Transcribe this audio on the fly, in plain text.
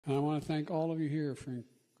And I want to thank all of you here for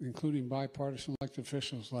including bipartisan elected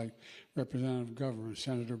officials like Representative Governor,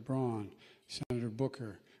 Senator Braun, Senator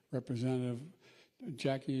Booker, Representative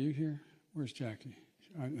Jackie. Are you here? Where's Jackie?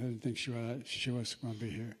 I didn't think she was going to be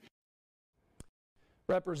here.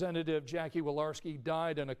 Representative Jackie Walorski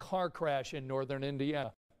died in a car crash in northern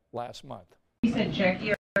Indiana last month. He said,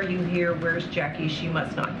 "Jackie, are you here? Where's Jackie? She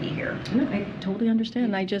must not be here." No, I totally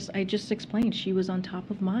understand. I just explained she was on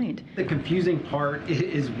top of mind. The confusing part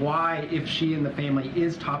is why, if she and the family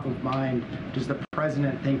is top of mind, does the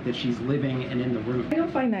president think that she's living and in the room? I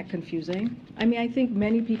don't find that confusing. I mean, I think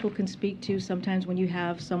many people can speak to sometimes when you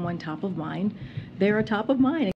have someone top of mind, they're a top of mind.